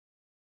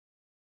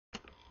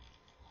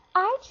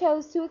I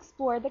chose to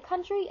explore the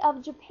country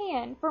of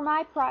Japan for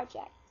my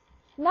project.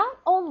 Not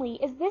only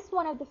is this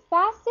one of the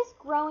fastest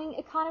growing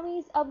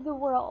economies of the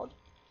world,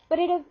 but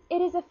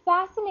it is a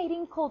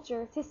fascinating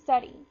culture to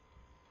study.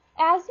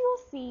 As you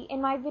will see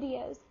in my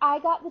videos, I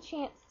got the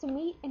chance to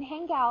meet and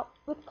hang out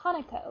with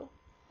Kanako,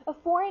 a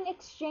foreign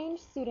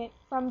exchange student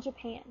from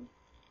Japan.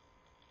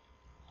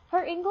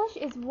 Her English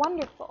is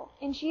wonderful,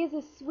 and she is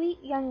a sweet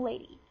young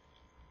lady.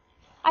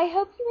 I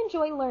hope you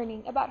enjoy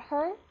learning about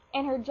her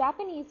and her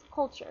Japanese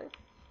culture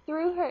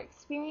through her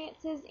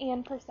experiences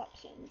and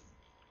perceptions.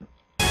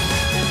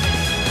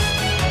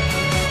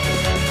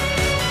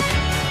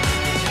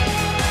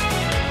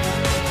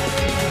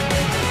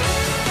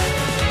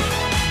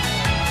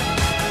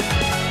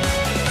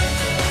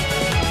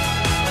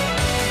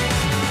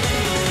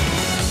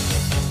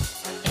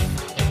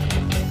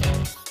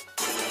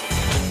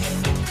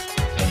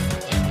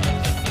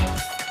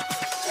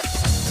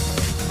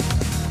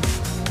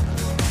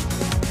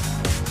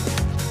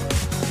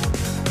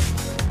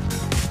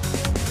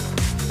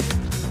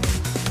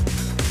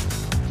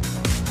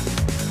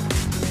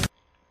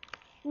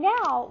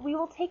 Now we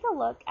will take a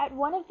look at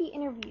one of the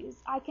interviews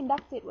I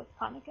conducted with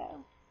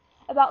Kanako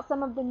about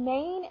some of the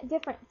main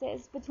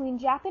differences between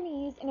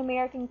Japanese and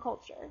American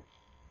culture.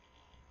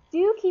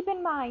 Do keep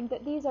in mind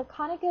that these are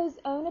Kanako's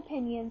own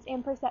opinions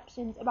and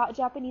perceptions about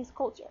Japanese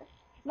culture,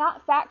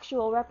 not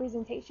factual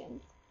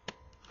representations.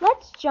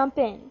 Let's jump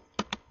in.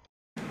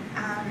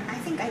 I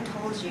think I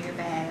told you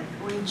that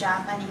we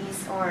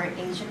Japanese or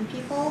Asian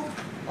people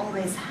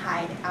always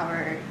hide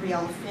our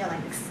real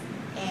feelings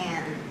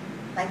and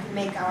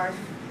make our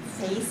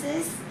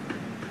faces,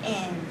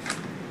 and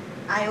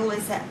I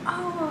always say,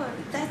 oh,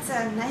 that's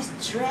a nice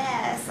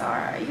dress,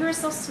 or you're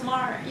so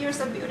smart, you're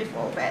so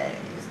beautiful, but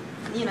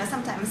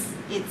sometimes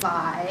it's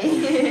lie.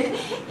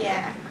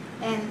 Yeah,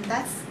 and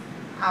that's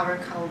our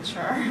culture.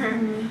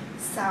 Mm-hmm.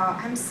 So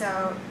I'm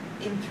so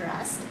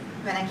impressed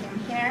when I came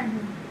here,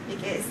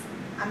 because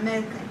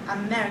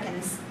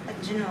Americans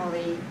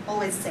generally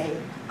always say,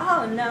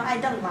 oh no, I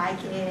don't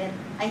like it,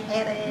 I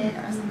hate it,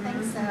 or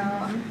something. So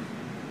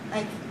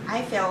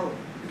I feel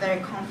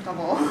very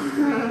comfortable.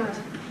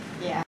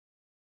 Yeah.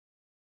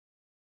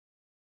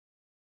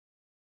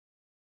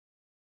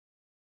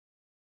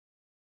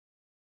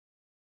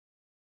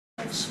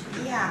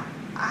 Yeah,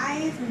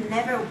 I've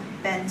never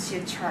been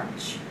to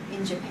church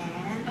in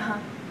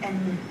Japan,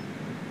 and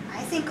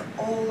I think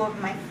all of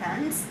my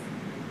friends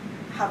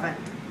haven't.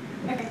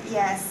 Okay.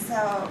 Yeah,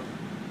 so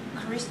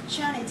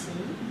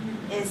Christianity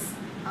is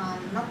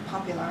not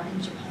popular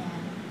in Japan.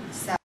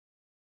 So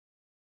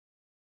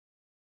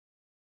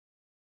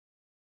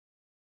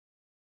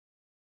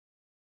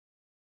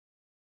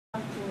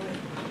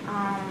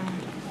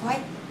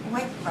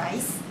white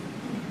rice.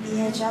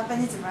 Yeah,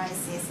 Japanese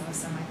rice is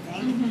awesome, I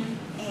think.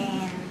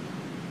 And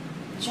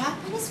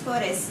Japanese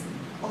food is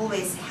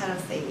always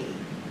healthy.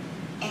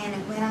 And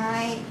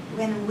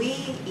when we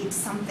eat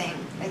something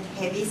like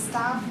heavy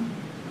stuff,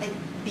 like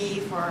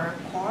beef or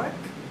pork,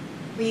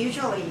 we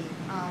usually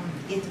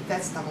eat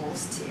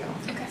vegetables too.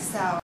 Okay.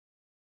 So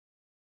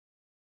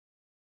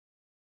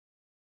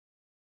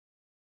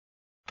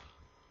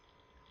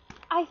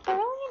I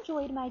thoroughly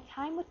enjoyed my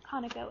time with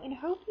Kanako and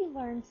hope you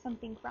learned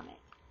something from it.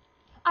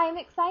 I am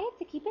excited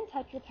to keep in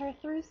touch with her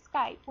through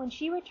Skype when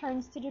she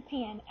returns to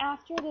Japan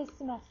after this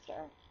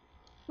semester.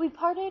 We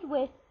parted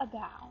with a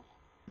bow.